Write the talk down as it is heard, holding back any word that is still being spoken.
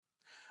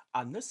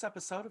On this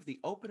episode of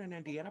the Open in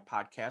Indiana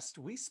podcast,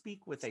 we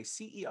speak with a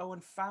CEO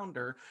and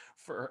founder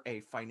for a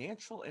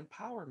financial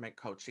empowerment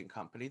coaching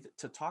company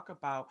to talk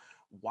about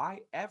why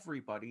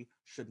everybody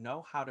should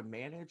know how to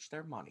manage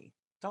their money.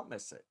 Don't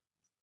miss it.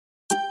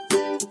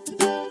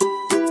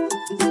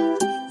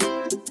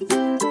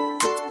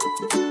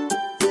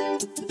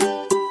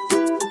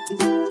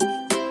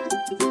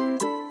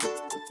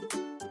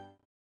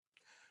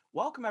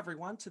 Welcome,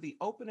 everyone, to the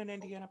Open in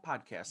Indiana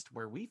podcast,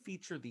 where we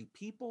feature the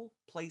people,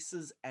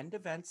 places, and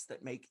events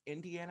that make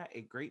Indiana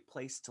a great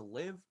place to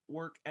live,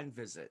 work, and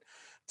visit.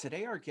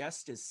 Today, our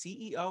guest is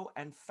CEO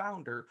and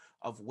founder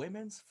of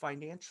Women's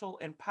Financial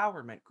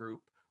Empowerment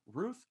Group,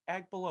 Ruth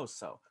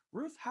Agbolosoo.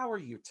 Ruth, how are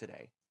you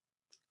today?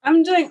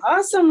 I'm doing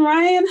awesome,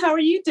 Ryan. How are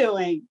you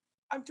doing?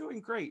 I'm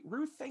doing great.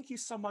 Ruth, thank you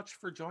so much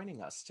for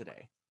joining us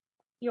today.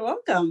 You're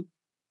welcome.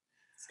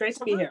 It's great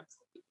to be Ruth, here.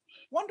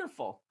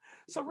 wonderful.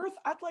 So, Ruth,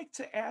 I'd like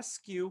to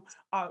ask you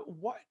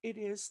what it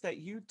is that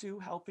you do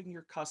helping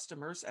your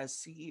customers as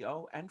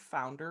CEO and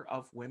founder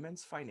of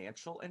Women's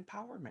Financial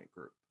Empowerment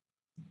Group.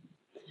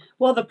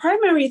 Well, the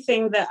primary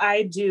thing that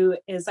I do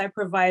is I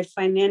provide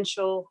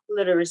financial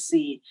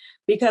literacy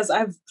because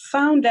I've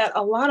found that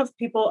a lot of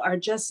people are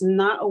just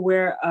not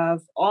aware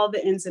of all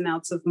the ins and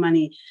outs of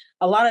money.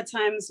 A lot of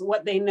times,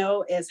 what they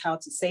know is how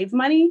to save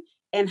money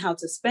and how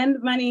to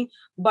spend money,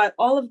 but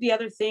all of the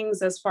other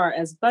things as far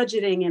as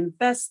budgeting,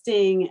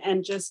 investing,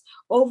 and just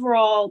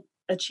overall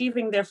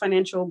achieving their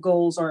financial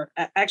goals or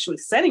actually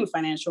setting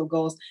financial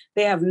goals,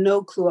 they have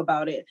no clue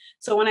about it.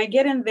 So when I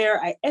get in there,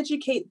 I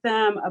educate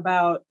them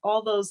about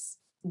all those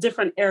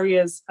different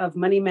areas of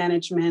money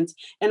management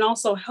and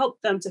also help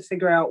them to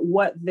figure out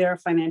what their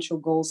financial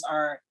goals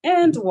are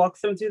and walk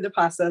them through the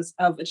process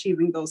of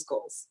achieving those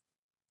goals.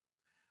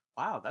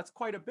 Wow, that's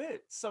quite a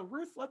bit. So,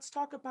 Ruth, let's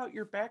talk about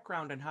your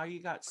background and how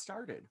you got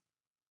started.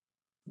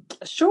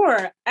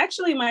 Sure.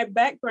 Actually, my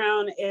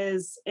background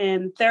is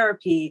in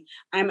therapy.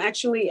 I'm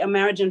actually a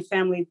marriage and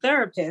family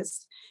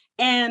therapist.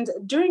 And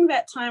during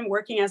that time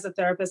working as a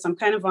therapist, I'm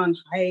kind of on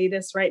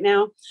hiatus right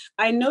now.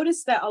 I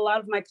noticed that a lot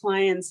of my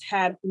clients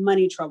had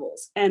money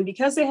troubles. And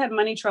because they had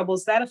money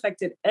troubles, that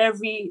affected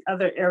every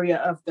other area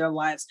of their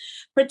lives,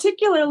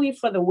 particularly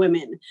for the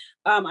women.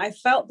 I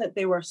felt that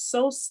they were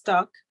so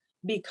stuck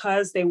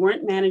because they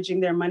weren't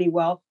managing their money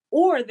well,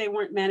 or they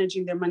weren't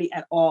managing their money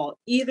at all,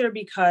 either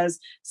because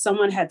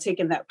someone had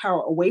taken that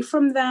power away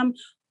from them,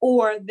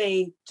 or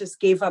they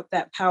just gave up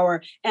that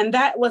power. And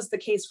that was the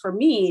case for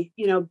me,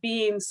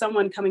 being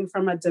someone coming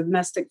from a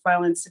domestic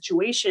violence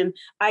situation.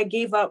 I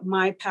gave up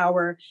my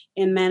power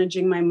in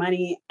managing my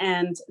money.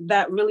 And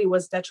that really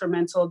was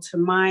detrimental to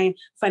my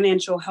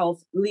financial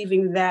health,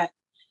 leaving that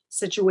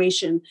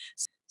situation.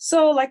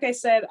 So, like I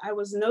said, I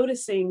was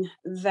noticing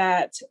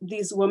that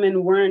these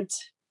women weren't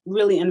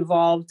really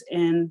involved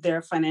in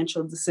their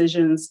financial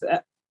decisions.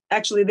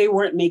 Actually, they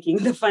weren't making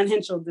the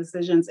financial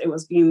decisions. It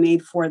was being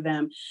made for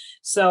them.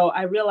 So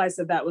I realized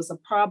that that was a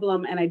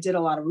problem, and I did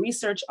a lot of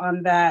research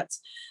on that.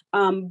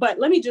 But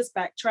let me just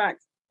backtrack.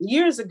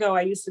 Years ago,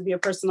 I used to be a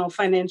personal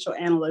financial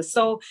analyst.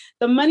 So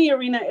the money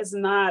arena is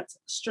not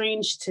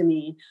strange to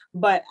me.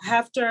 But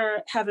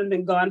after having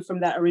been gone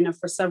from that arena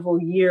for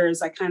several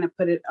years, I kind of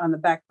put it on the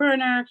back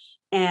burner.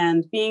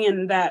 And being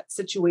in that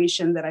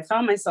situation that I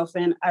found myself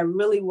in, I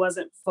really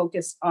wasn't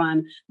focused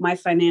on my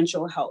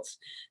financial health.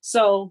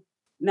 So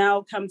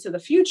now come to the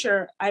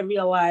future, I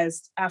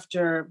realized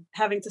after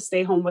having to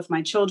stay home with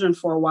my children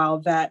for a while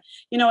that,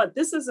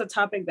 this is a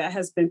topic that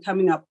has been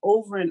coming up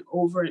over and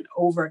over and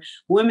over.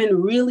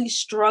 Women really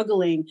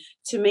struggling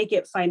to make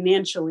it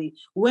financially.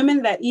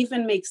 Women that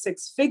even make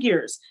six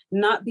figures,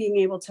 not being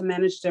able to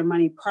manage their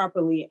money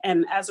properly.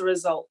 And as a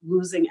result,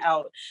 losing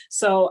out.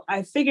 So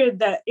I figured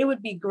that it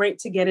would be great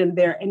to get in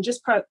there and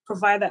just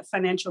provide that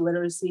financial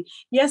literacy.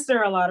 Yes, there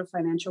are a lot of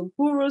financial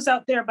gurus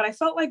out there, but I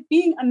felt like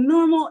being a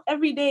normal,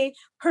 everyday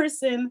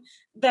person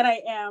that I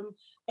am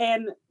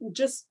and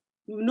just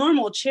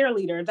normal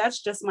cheerleader,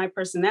 that's just my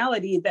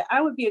personality, that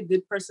I would be a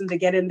good person to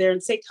get in there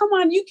and say, come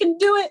on, you can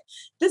do it.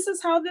 This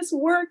is how this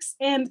works.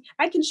 And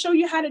I can show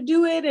you how to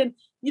do it. And,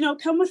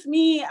 come with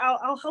me.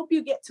 I'll help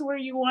you get to where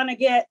you want to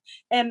get.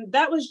 And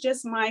that was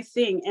just my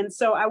thing. And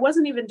so I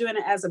wasn't even doing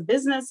it as a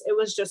business. It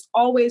was just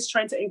always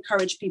trying to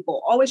encourage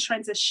people, always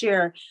trying to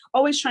share,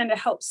 always trying to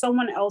help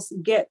someone else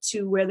get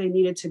to where they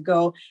needed to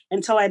go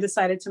until I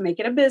decided to make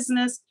it a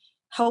business,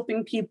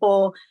 helping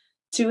people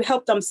to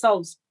help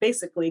themselves,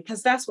 basically,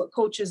 because that's what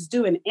coaches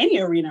do in any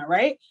arena,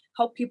 right?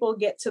 Help people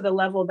get to the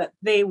level that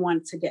they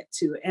want to get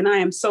to. And I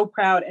am so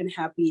proud and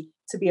happy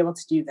to be able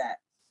to do that.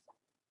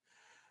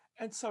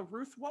 And so,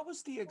 Ruth, what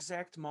was the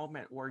exact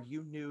moment where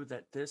you knew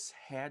that this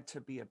had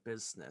to be a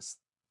business?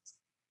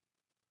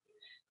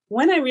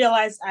 When I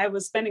realized I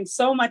was spending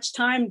so much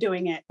time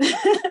doing it,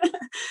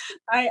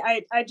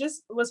 I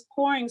just was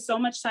pouring so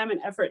much time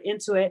and effort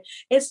into it.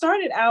 It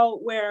started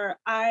out where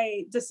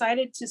I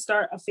decided to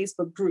start a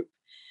Facebook group.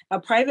 a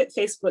private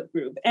Facebook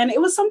group. And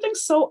it was something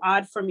so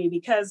odd for me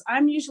because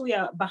I'm usually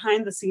a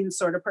behind the scenes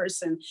sort of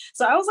person.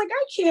 So I was like,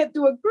 I can't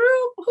do a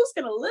group. Who's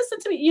going to listen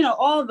to me?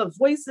 All the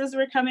voices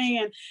were coming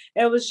and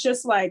it was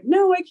just like,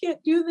 no, I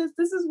can't do this.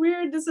 This is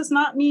weird. This is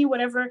not me,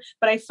 whatever.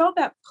 But I felt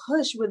that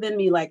push within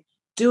me, like,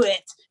 do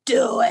it,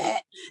 do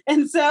it.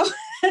 And so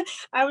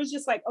I was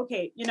just like,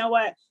 okay, you know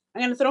what?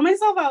 I'm going to throw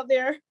myself out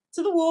there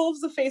to the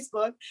wolves of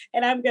Facebook,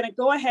 and I'm going to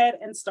go ahead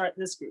and start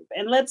this group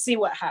and let's see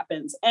what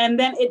happens. And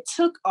then it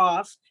took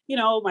off.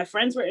 My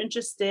friends were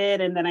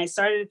interested, and then I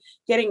started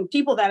getting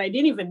people that I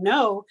didn't even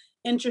know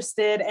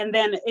interested. And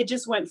then it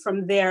just went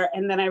from there.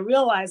 And then I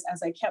realized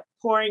as I kept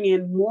pouring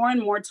in more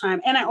and more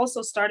time, and I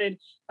also started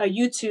a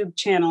YouTube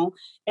channel.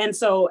 And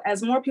so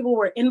as more people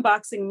were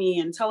inboxing me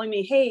and telling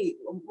me, hey,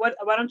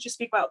 why don't you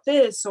speak about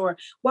this? Or,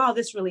 wow,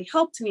 this really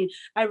helped me.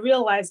 I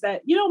realized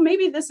that,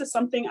 maybe this is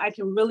something I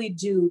can really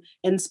do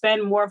and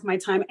spend more of my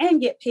time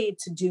and get paid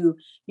to do,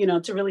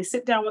 to really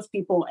sit down with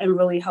people and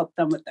really help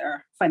them with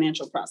their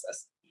financial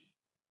process.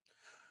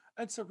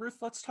 And so, Ruth,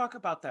 let's talk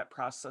about that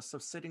process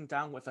of sitting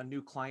down with a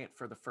new client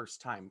for the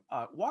first time.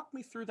 Walk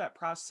me through that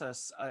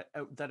process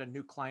that a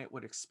new client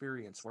would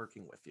experience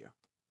working with you.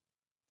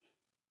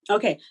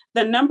 Okay.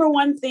 The number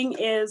one thing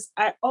is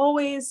I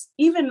always,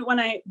 even when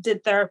I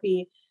did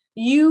therapy,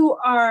 you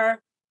are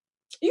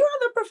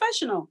the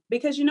professional,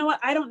 because you know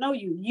what? I don't know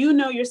you. You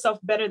know yourself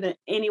better than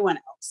anyone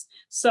else.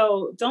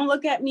 So don't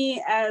look at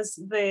me as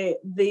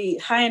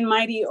the high and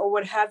mighty or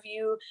what have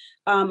you.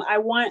 I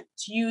want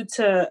you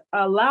to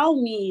allow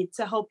me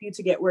to help you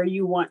to get where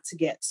you want to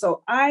get.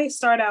 So I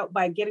start out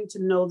by getting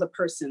to know the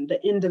person, the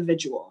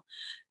individual,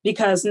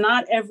 because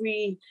not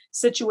every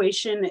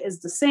situation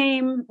is the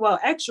same. Well,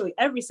 actually,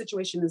 every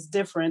situation is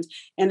different,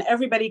 and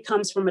everybody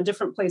comes from a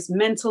different place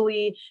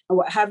mentally and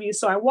what have you.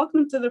 So I walk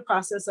them through the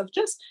process of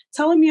just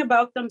telling me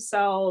about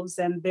themselves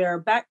and their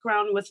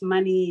background with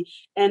money,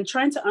 and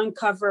trying to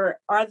uncover,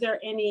 is there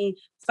any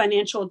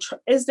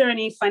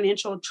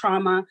financial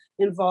trauma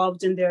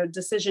involved in their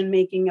decision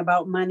making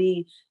about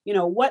money?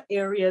 What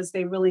areas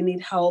they really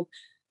need help.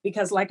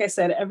 Because like I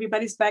said,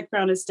 everybody's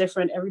background is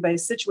different.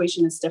 Everybody's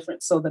situation is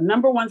different. So the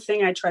number one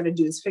thing I try to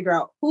do is figure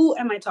out, who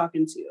am I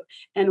talking to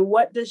and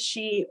what does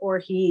she or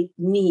he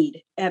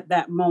need at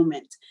that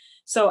moment?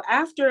 So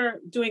after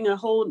doing a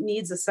whole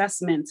needs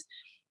assessment,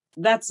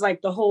 that's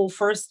like the whole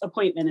first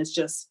appointment is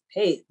just,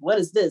 hey, what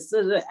is this?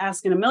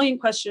 Asking a million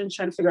questions,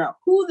 trying to figure out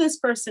who this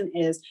person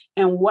is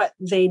and what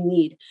they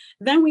need.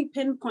 Then we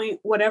pinpoint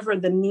whatever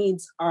the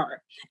needs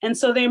are. And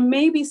so there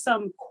may be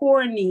some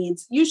core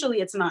needs. Usually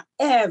it's not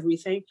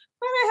everything,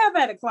 but I have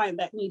had a client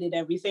that needed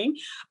everything.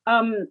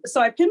 So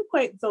I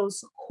pinpoint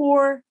those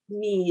core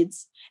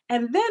needs.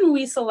 And then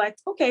we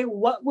select, okay,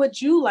 what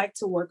would you like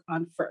to work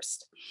on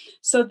first?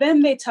 So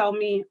then they tell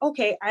me,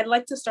 okay, I'd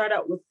like to start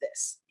out with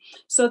this.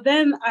 So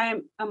then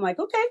I'm like,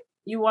 okay,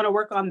 you want to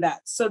work on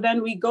that. So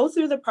then we go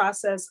through the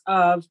process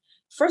of,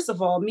 first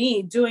of all,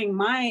 me doing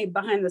my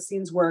behind the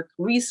scenes work,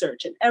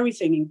 research and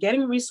everything, and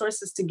getting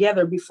resources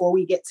together before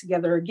we get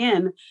together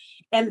again.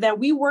 And then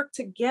we work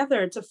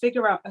together to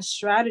figure out a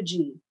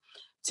strategy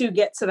to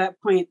get to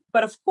that point.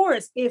 But of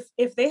course,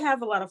 if they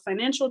have a lot of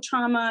financial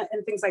trauma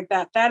and things like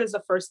that, that is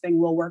the first thing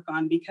we'll work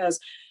on, because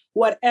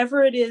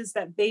whatever it is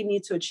that they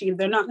need to achieve,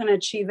 they're not going to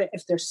achieve it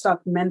if they're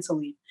stuck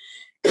mentally.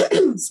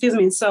 Excuse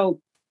me. So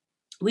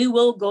we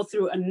will go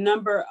through a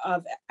number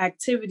of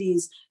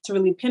activities to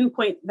really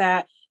pinpoint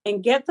that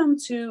and get them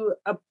to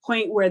a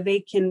point where they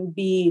can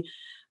be,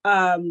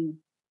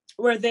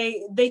 where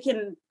they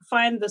can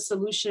find the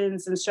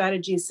solutions and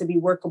strategies to be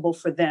workable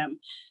for them.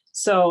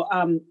 So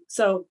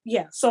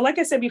yeah. So like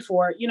I said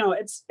before,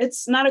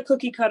 it's not a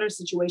cookie cutter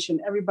situation.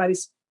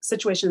 Everybody's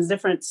situation is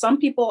different. Some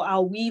people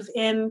I'll weave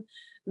in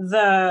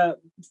the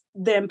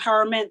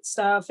empowerment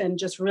stuff and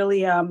just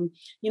really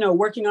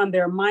working on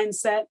their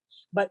mindset,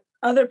 but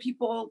other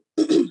people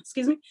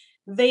excuse me,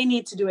 they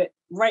need to do it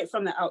right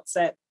from the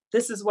outset.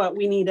 This is what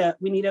we need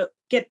to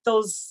get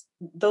those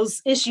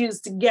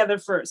issues together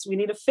first. We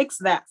need to fix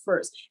that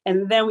first,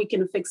 and then we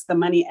can fix the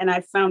money. And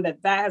I found that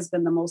has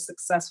been the most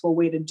successful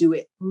way to do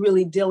it,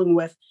 really dealing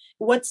with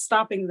what's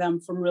stopping them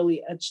from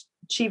really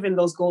achieving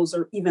those goals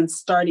or even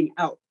starting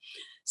out.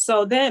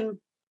 So then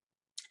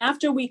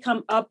after we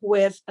come up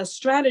with a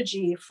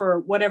strategy for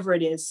whatever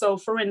it is. So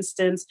for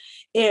instance,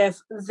 if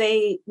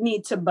they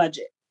need to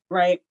budget,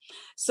 right?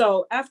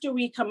 So after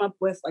we come up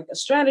with like a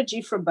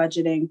strategy for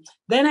budgeting,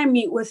 then I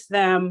meet with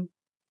them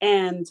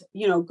and,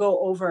 go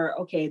over,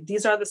 okay,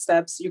 these are the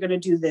steps. You're going to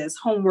do this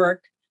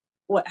homework,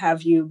 what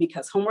have you,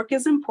 because homework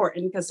is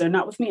important because they're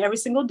not with me every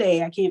single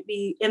day. I can't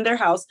be in their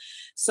house.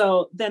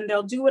 So then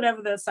they'll do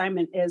whatever the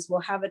assignment is.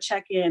 We'll have a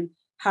check-in.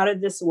 How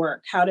did this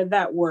work? How did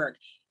that work?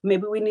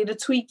 Maybe we need to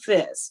tweak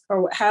this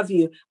or what have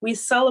you. We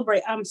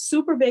celebrate. I'm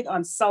super big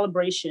on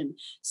celebration.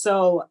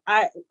 So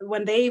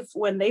when they've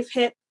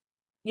hit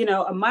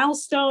a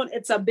milestone.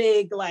 It's a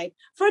big like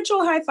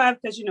virtual high five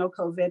because,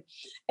 COVID.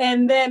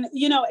 And then,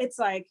 it's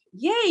like,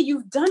 yay,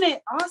 you've done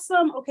it.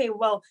 Awesome. Okay,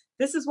 well,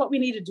 this is what we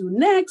need to do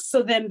next.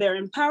 So then they're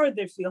empowered.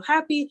 They feel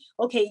happy.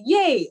 Okay,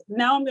 yay.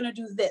 Now I'm going to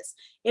do this.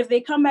 If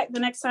they come back the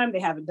next time, they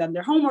haven't done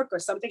their homework or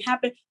something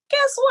happened.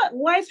 Guess what?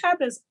 Life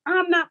happens.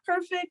 I'm not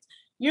perfect.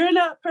 You're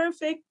not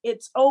perfect.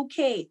 It's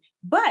okay.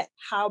 But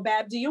how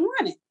bad do you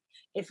want it?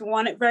 If you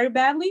want it very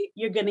badly,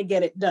 you're going to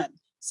get it done.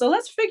 So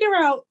let's figure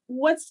out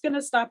what's going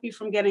to stop you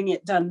from getting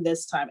it done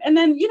this time. And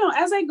then,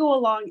 as I go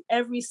along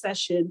every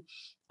session,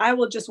 I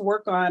will just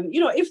work on,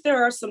 if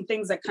there are some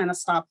things that kind of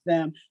stop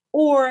them,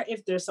 or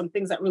if there's some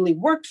things that really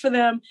worked for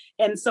them.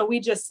 And so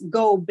we just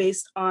go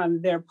based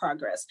on their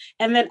progress.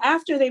 And then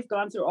after they've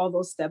gone through all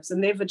those steps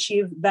and they've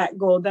achieved that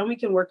goal, then we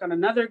can work on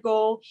another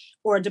goal,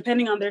 or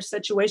depending on their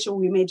situation,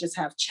 we may just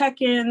have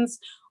check-ins,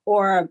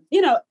 or,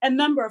 a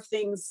number of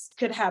things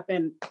could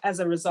happen as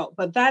a result.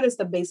 But that is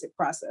the basic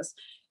process,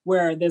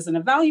 where there's an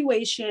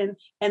evaluation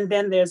and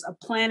then there's a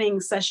planning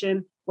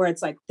session where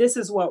it's like, this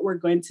is what we're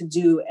going to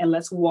do and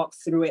let's walk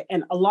through it.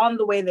 And along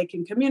the way, they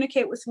can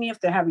communicate with me if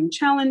they're having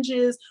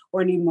challenges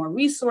or need more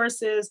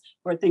resources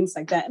or things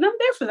like that. And I'm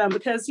there for them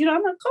because,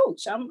 I'm a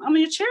coach. I'm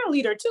a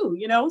cheerleader too,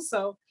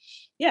 So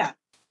yeah,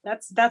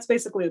 that's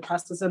basically the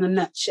process in a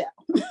nutshell.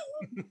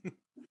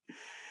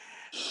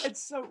 And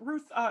so,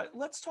 Ruth,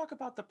 let's talk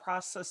about the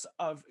process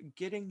of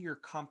getting your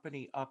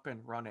company up and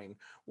running.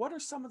 What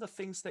are some of the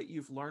things that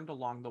you've learned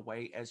along the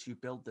way as you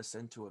build this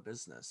into a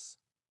business?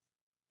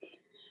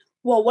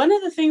 Well, one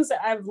of the things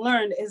that I've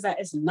learned is that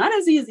it's not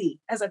as easy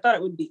as I thought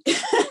it would be.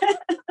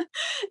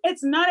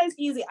 It's not as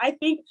easy.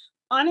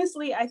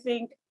 Honestly, I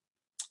think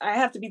I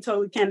have to be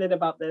totally candid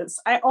about this.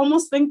 I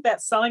almost think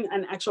that selling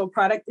an actual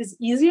product is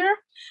easier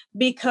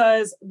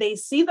because they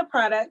see the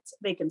product,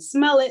 they can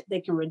smell it, they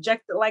can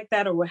reject it like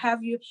that or what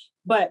have you.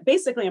 But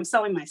basically, I'm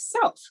selling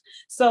myself.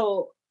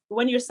 So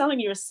when you're selling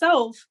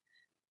yourself,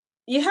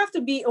 you have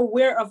to be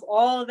aware of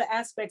all the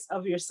aspects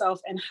of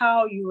yourself and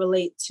how you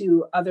relate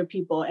to other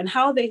people and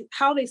how they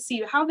see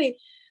you,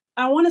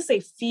 I want to say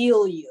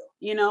feel you.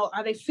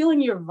 Are they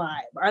feeling your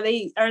vibe? Are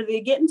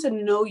they getting to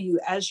know you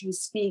as you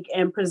speak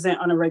and present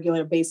on a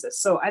regular basis?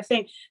 So I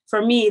think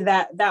for me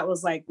that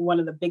was like one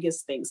of the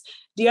biggest things.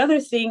 The other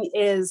thing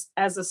is,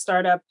 as a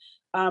startup,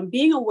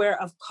 being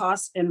aware of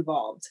costs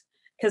involved,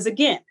 because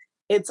again,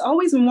 it's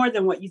always more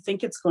than what you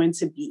think it's going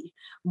to be,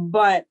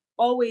 but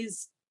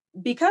always,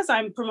 because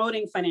I'm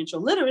promoting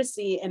financial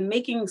literacy and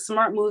making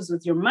smart moves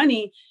with your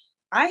money,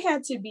 I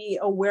had to be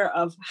aware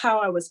of how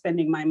I was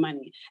spending my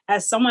money.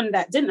 As someone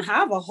that didn't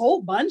have a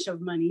whole bunch of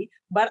money,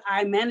 but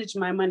I managed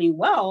my money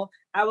well,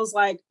 I was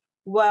like,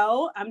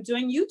 well, I'm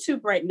doing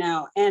YouTube right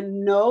now.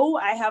 And no,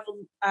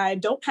 I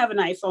don't have an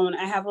iPhone.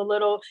 I have a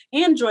little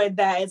Android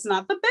that it's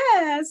not the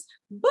best,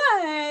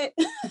 but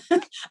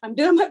I'm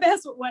doing my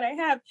best with what I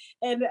have.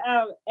 And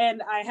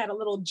I had a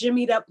little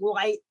jimmied up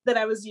light that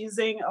I was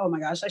using. Oh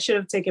my gosh, I should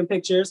have taken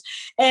pictures.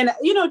 And,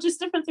 just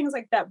different things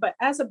like that. But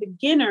as a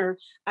beginner,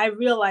 I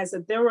realized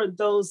that there were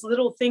those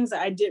little things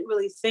that I didn't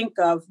really think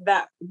of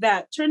that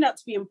turned out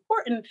to be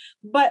important,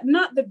 but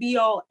not the be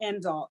all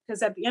end all.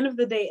 Because at the end of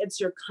the day, it's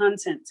your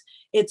content.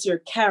 It's your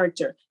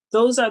character.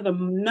 Those are the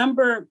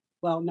number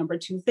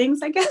two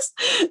things, I guess.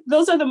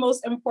 Those are the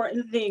most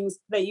important things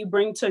that you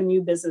bring to a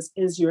new business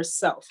is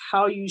yourself,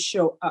 how you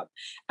show up.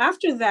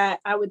 After that,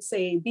 I would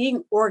say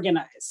being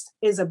organized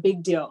is a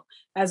big deal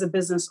as a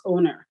business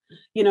owner.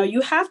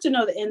 You have to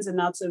know the ins and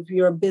outs of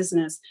your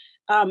business.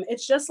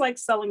 It's just like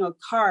selling a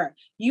car.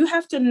 You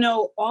have to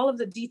know all of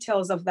the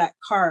details of that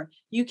car.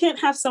 You can't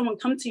have someone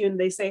come to you and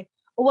they say,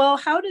 well,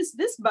 how does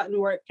this button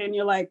work? And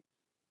you're like,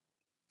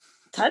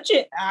 touch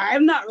it.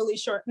 I'm not really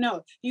sure.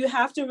 No, you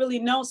have to really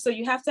know. So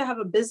you have to have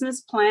a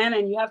business plan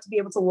and you have to be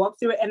able to walk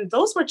through it. And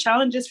those were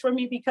challenges for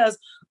me because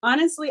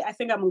honestly, I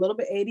think I'm a little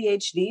bit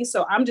ADHD.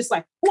 So I'm just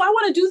like, oh, I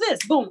want to do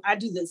this. Boom, I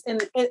do this.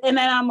 And then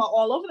I'm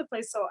all over the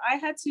place. So I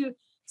had to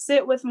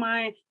sit with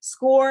my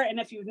SCORE. And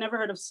if you've never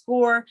heard of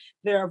SCORE,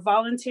 there are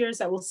volunteers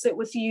that will sit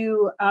with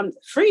you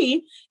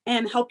free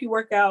and help you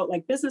work out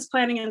like business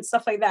planning and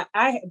stuff like that.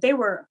 They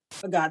were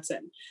a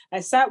godsend. I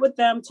sat with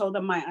them, told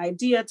them my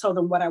idea, told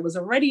them what I was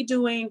already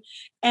doing,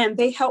 and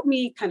they helped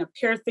me kind of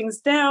pare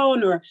things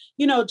down or,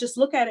 just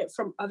look at it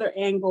from other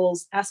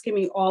angles, asking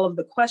me all of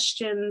the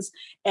questions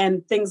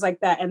and things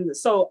like that. And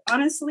so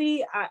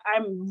honestly,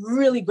 I'm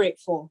really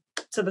grateful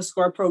to the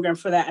SCORE program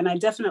for that. And I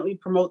definitely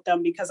promote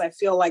them because I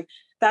feel like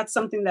that's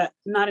something that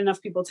not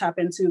enough people tap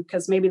into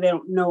because maybe they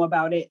don't know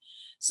about it.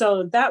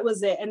 So that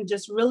was it. And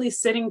just really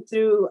sitting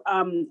through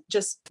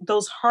just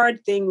those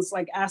hard things,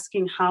 like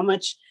asking how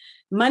much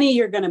money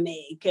you're going to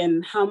make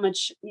and how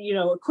much,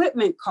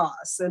 equipment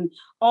costs and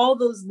all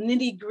those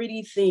nitty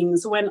gritty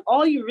things when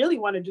all you really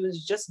want to do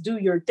is just do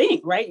your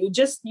thing, right? You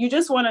just want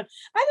to,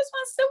 I just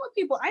want to sit with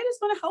people. I just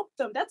want to help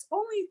them. That's the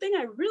only thing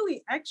I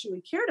really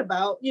actually cared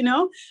about,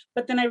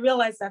 but then I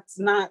realized that's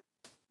not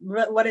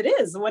what it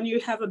is. When you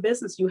have a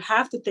business, you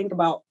have to think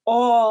about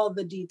all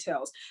the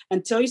details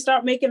until you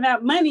start making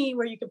that money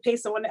where you can pay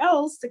someone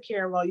else to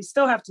care. Well, you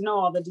still have to know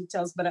all the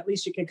details, but at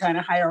least you can kind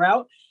of hire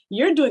out.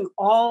 You're doing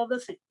all the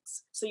things.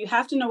 So you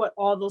have to know what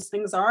all those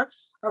things are,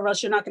 or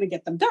else you're not going to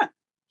get them done.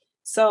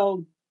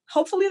 So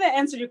hopefully that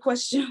answered your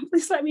question.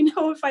 Please let me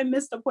know if I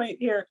missed a point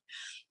here.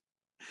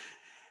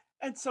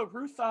 And so,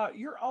 Ruth,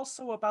 you're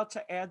also about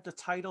to add the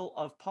title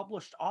of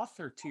published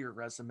author to your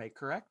resume,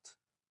 correct?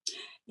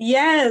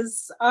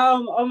 Yes.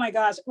 Oh my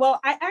gosh. Well,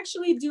 I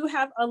actually do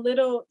have a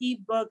little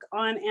ebook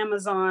on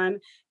Amazon,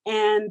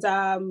 and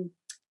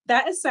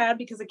that is sad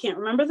because I can't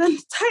remember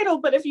the title.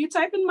 But if you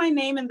type in my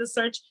name in the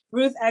search,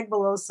 Ruth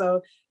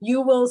Agbolosoo,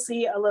 you will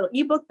see a little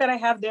ebook that I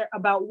have there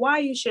about why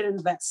you should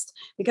invest.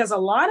 Because a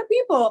lot of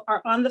people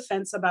are on the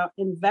fence about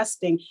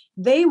investing.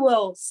 They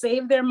will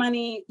save their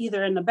money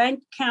either in the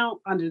bank account,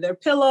 under their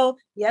pillow.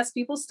 Yes,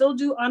 people still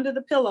do under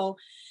the pillow.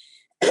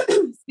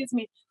 Excuse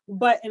me.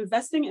 But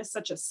investing is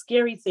such a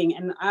scary thing.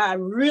 And I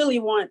really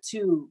want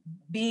to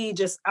be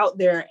just out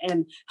there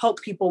and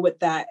help people with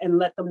that and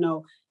let them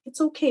know it's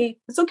okay.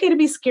 It's okay to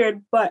be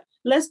scared, but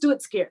let's do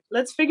it scared.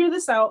 Let's figure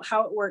this out,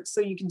 how it works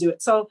so you can do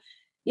it. So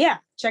yeah,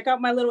 check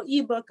out my little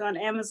ebook on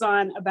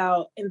Amazon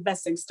about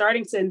investing,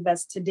 starting to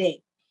invest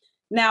today.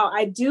 Now,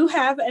 I do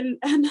have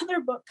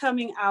another book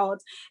coming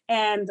out,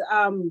 and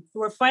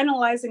we're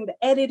finalizing the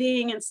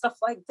editing and stuff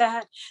like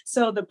that.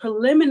 So the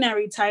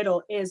preliminary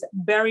title is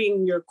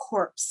Burying Your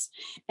Corpse.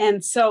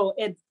 And so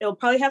it'll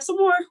probably have some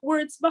more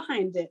words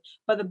behind it,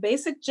 but the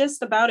basic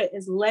gist about it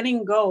is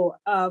letting go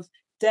of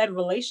dead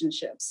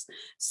relationships.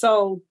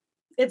 So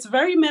it's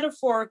very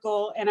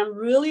metaphorical, and I'm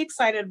really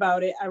excited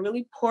about it. I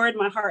really poured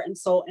my heart and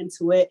soul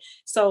into it.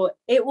 So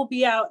it will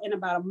be out in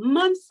about a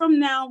month from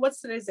now.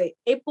 What's today's date?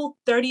 April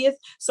 30th.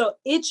 So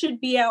it should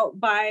be out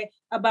by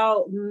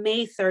about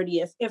May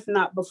 30th, if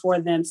not before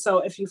then. So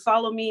if you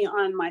follow me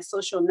on my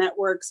social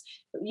networks,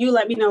 you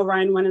let me know,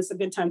 Ryan, when is a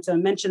good time to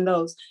mention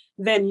those.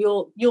 Then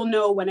you'll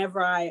know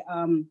whenever I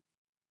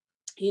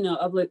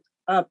upload.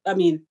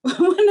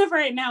 Whenever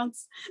I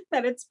announce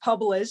that it's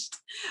published,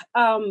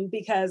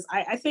 because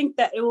I think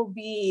that it will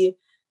be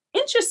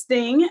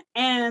interesting,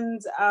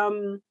 and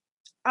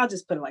I'll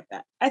just put it like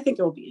that. I think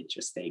it will be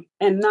interesting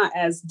and not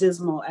as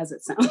dismal as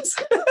it sounds.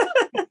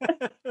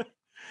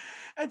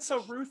 And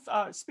so, Ruth,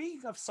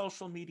 speaking of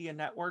social media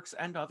networks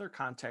and other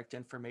contact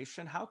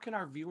information, how can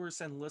our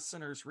viewers and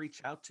listeners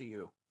reach out to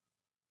you?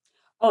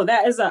 Oh,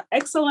 that is an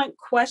excellent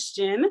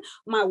question.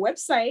 My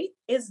website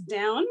is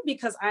down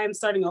because I'm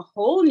starting a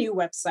whole new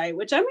website,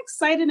 which I'm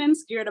excited and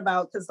scared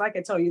about because, like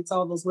I tell you, it's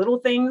all those little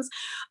things.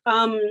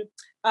 Um,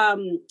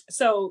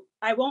 so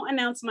I won't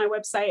announce my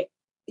website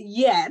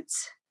yet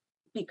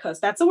because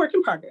that's a work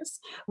in progress.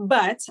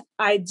 But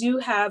I do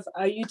have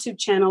a YouTube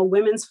channel,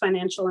 Women's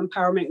Financial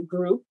Empowerment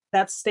Group.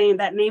 That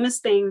name is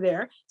staying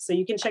there. So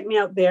you can check me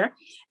out there.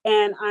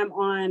 And I'm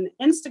on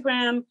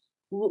Instagram,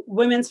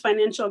 Women's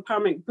Financial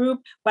Empowerment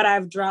Group, but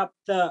I've dropped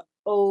the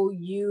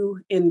OU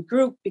in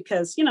group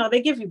because,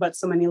 they give you but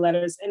so many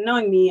letters. And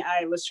knowing me,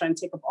 I was trying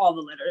to take up all the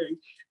lettering.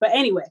 But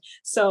anyway,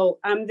 so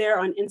I'm there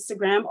on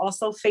Instagram,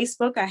 also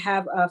Facebook. I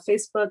have a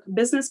Facebook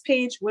business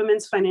page,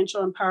 Women's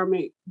Financial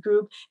Empowerment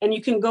Group. And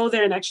you can go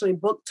there and actually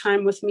book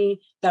time with me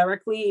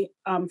directly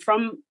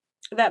from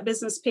that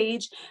business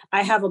page.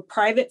 I have a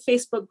private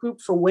Facebook group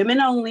for women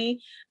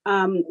only,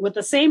 with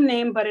the same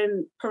name, but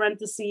in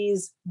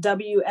parentheses,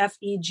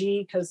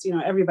 WFEG, because,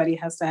 everybody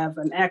has to have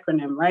an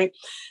acronym, right?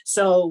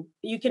 So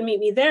you can meet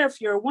me there if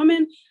you're a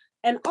woman.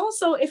 And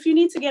also, if you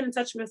need to get in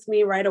touch with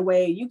me right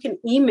away, you can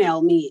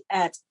email me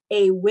at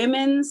a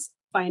women's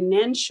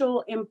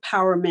financial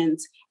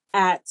empowerment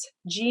at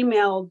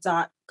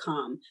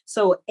gmail.com.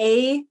 So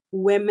a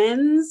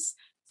women's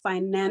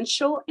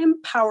financial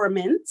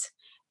empowerment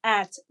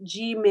at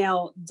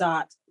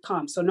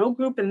gmail.com. So no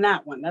group in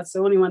that one. That's the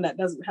only one that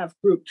doesn't have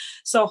group.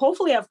 So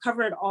hopefully I've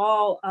covered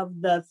all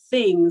of the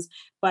things,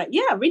 but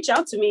yeah, reach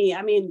out to me.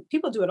 I mean,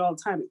 people do it all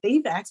the time. They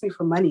even ask me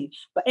for money,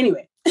 but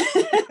anyway,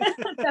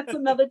 that's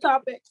another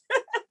topic.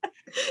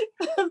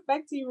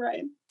 Back to you,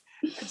 Ryan.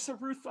 And so,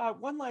 Ruth,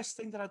 one last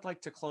thing that I'd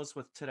like to close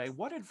with today.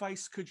 What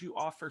advice could you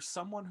offer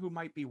someone who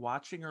might be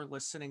watching or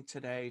listening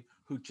today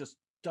who just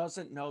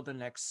doesn't know the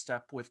next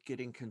step with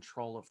getting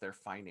control of their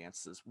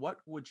finances? What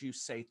would you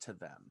say to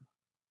them?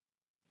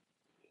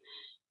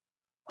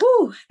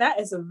 Whew,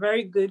 that is a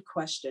very good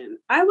question.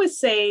 I would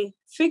say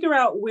figure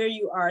out where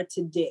you are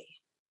today.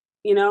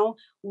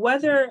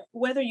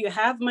 Whether you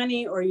have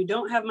money or you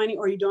don't have money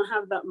or you don't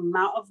have the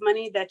amount of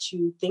money that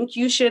you think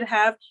you should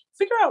have,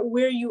 figure out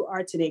where you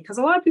are today. Because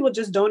a lot of people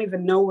just don't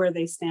even know where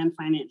they stand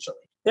financially.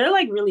 They're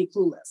like really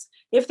clueless.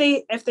 If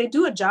they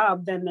do a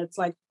job, then it's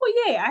like,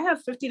 oh yay, I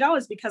have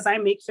 $50 because I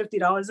make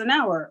 $50 an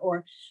hour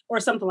or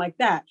something like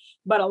that.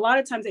 But a lot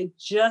of times they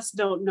just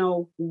don't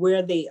know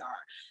where they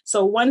are.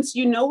 So once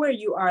you know where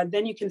you are,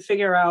 then you can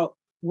figure out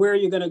where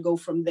you're going to go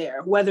from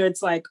there. Whether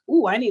it's like,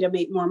 ooh, I need to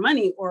make more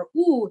money, or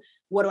ooh,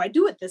 what do I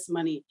do with this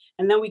money?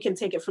 And then we can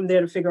take it from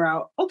there to figure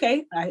out,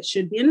 okay, I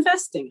should be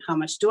investing. How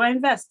much do I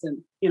invest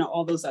in?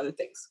 All those other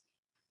things.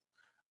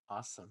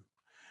 Awesome.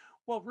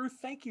 Well, Ruth,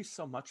 thank you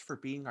so much for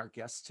being our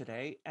guest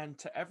today. And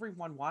to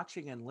everyone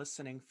watching and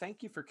listening,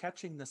 thank you for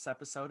catching this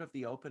episode of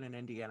the Open in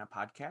Indiana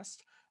podcast.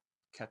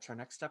 Catch our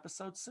next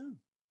episode soon.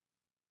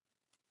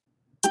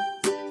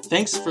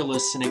 Thanks for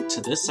listening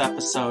to this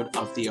episode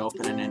of the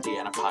Open in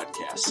Indiana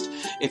podcast.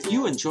 If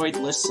you enjoyed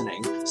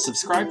listening,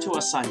 subscribe to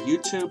us on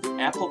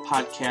YouTube, Apple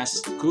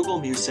Podcasts,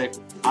 Google Music,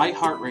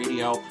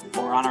 iHeartRadio,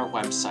 or on our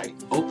website,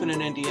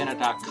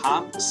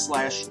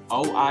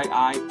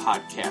 openindiana.com/OII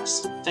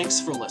podcast. Thanks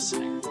for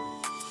listening.